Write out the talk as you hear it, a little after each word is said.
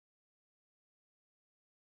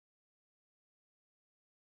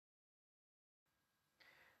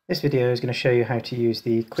This video is going to show you how to use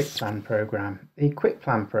the Quickplan program. The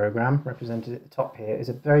Quickplan program, represented at the top here, is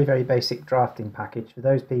a very basic drafting package for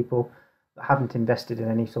those people that haven't invested in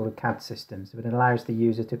any sort of CAD system. So it allows the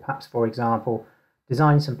user to perhaps, for example,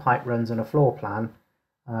 design some pipe runs on a floor plan,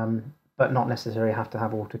 but not necessarily have to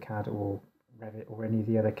have AutoCAD or Revit or any of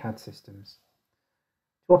the other CAD systems.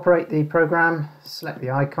 To operate the program, select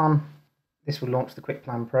the icon. This will launch the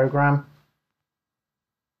Quickplan program.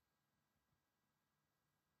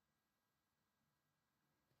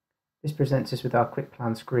 This presents us with our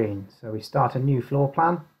Quickplan screen. So we start a new floor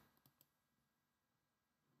plan,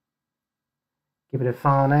 give it a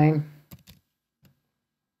file name,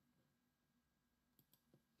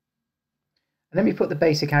 and then we put the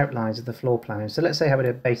basic outlines of the floor plan in. So let's say I have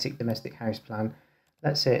a basic domestic house plan.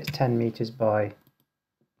 Let's say it's 10 meters by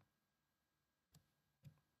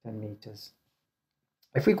 10 meters.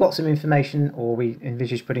 If we've got some information, or we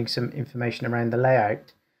envisage putting some information around the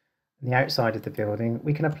layout and the outside of the building,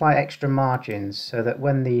 we can apply extra margins so that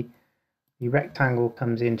when the rectangle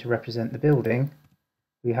comes in to represent the building,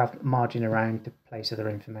 we have margin around to place other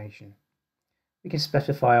information. We can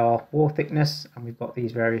specify our wall thickness, and we've got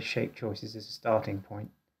these various shape choices as a starting point.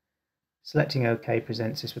 Selecting OK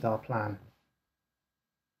presents us with our plan.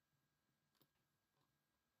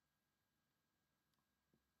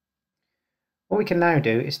 What we can now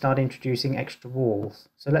do is start introducing extra walls.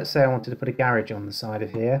 So let's say I wanted to put a garage on the side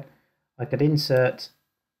of here. I could insert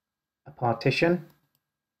a partition.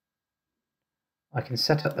 I can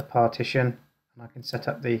set up the partition, and I can set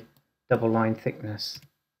up the double line thickness.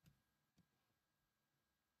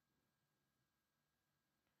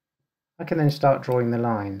 I can then start drawing the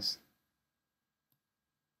lines.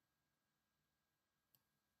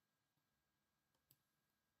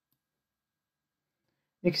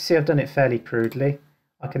 You can see I've done it fairly crudely.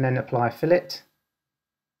 I can then apply a fillet.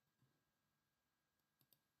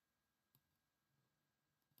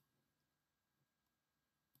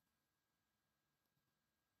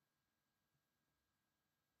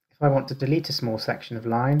 If I want to delete a small section of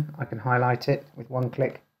line, I can highlight it with one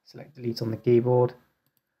click, select delete on the keyboard.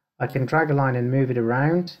 I can drag a line and move it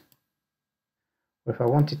around. Or if I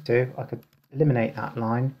wanted to, I could eliminate that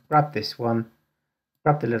line, grab this one,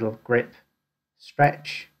 grab the little grip,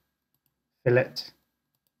 stretch, fillet,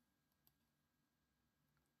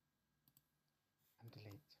 and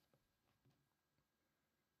delete.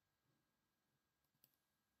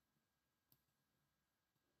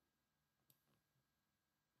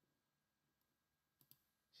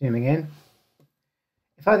 Zooming in.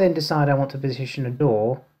 If I then decide I want to position a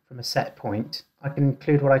door from a set point, I can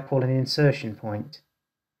include what I call an insertion point.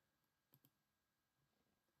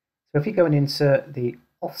 So if you go and insert the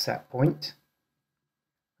offset point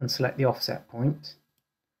and select the offset point,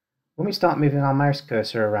 when we start moving our mouse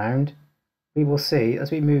cursor around, we will see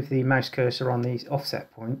as we move the mouse cursor on the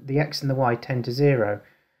offset point, the X and the Y tend to 0.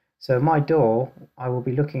 So my door, I will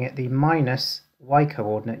be looking at the minus Y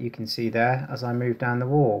coordinate you can see there as I move down the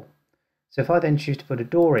wall. So if I then choose to put a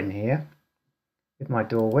door in here with my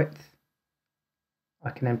door width, I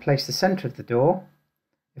can then place the center of the door.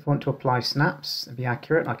 If I want to apply snaps and be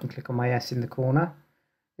accurate, I can click on my S in the corner.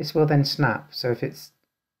 This will then snap. So if it's,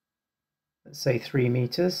 let's say, 3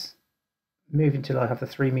 meters, move until I have the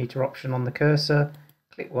 3 meter option on the cursor,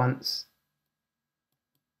 click once,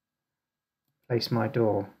 place my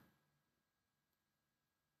door.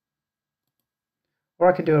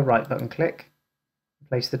 Or I can do a right button click,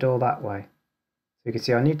 place the door that way. So you can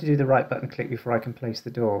see I need to do the right button click before I can place the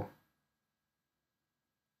door.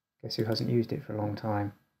 Guess who hasn't used it for a long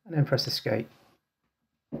time? And then press escape.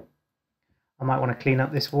 I might want to clean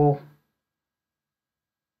up this wall.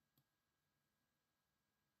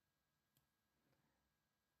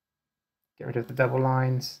 Get rid of the double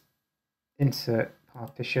lines. Insert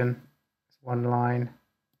partition. It's one line.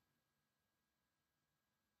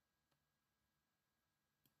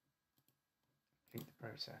 Complete the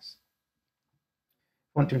process.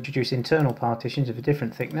 If I want to introduce internal partitions of a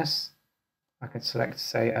different thickness, I can select,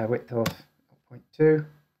 say, a width of 0.2.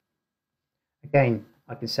 Again,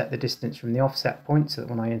 I can set the distance from the offset point so that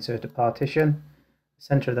when I insert a partition, the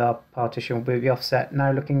center of the partition will be offset,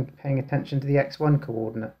 now paying attention to the X1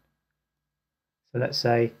 coordinate. So let's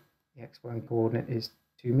say the X1 coordinate is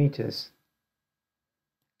 2 meters.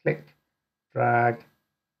 Click, drag,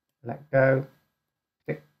 let go,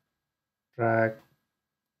 click, drag,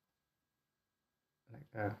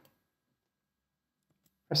 let go.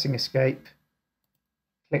 Pressing escape,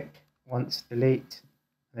 click once, delete,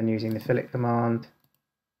 and then using the fillet command,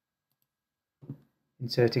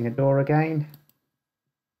 inserting a door again,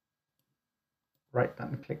 right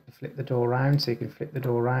button click to flip the door round, so you can flip the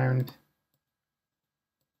door round,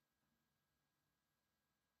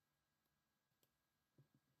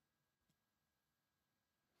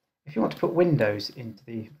 If you want to put windows into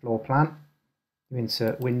the floor plan, you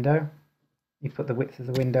insert window, you put the width of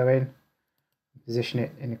the window in, position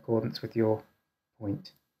it in accordance with your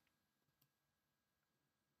point.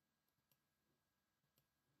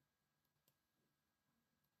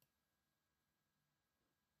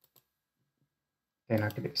 Then I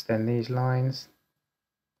could extend these lines,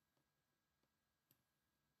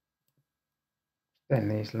 extend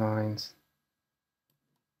these lines,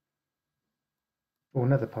 draw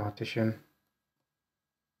another partition,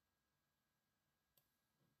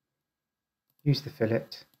 use the fillet,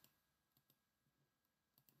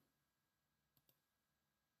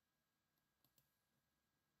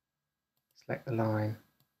 select the line,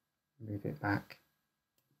 move it back.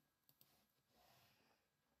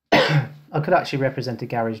 I could actually represent a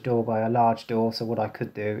garage door by a large door, so what I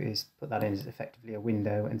could do is put that in as effectively a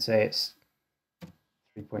window and say it's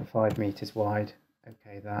 3.5 meters wide.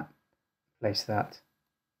 Okay, that, place that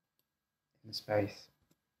in the space.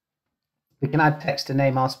 We can add text to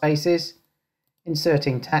name our spaces.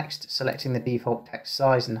 Inserting text, selecting the default text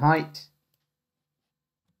size and height.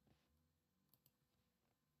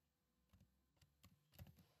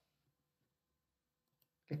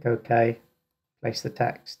 Click OK, place the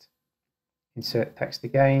text. Insert text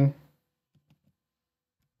again,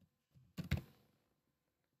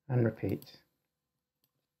 and repeat.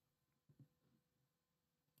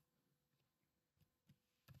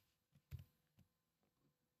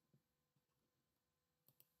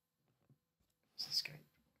 Escape.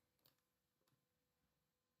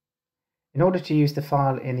 In order to use the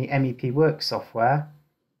file in the MEPworx software,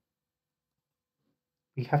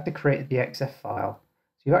 we have to create a DXF file.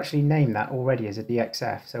 So you actually name that already as a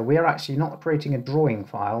DXF. So we are actually not creating a drawing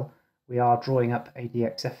file, we are drawing up a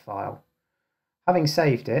DXF file. Having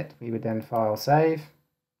saved it, we would then file save.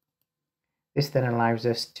 This then allows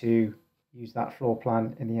us to use that floor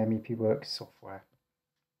plan in the MEPworx software.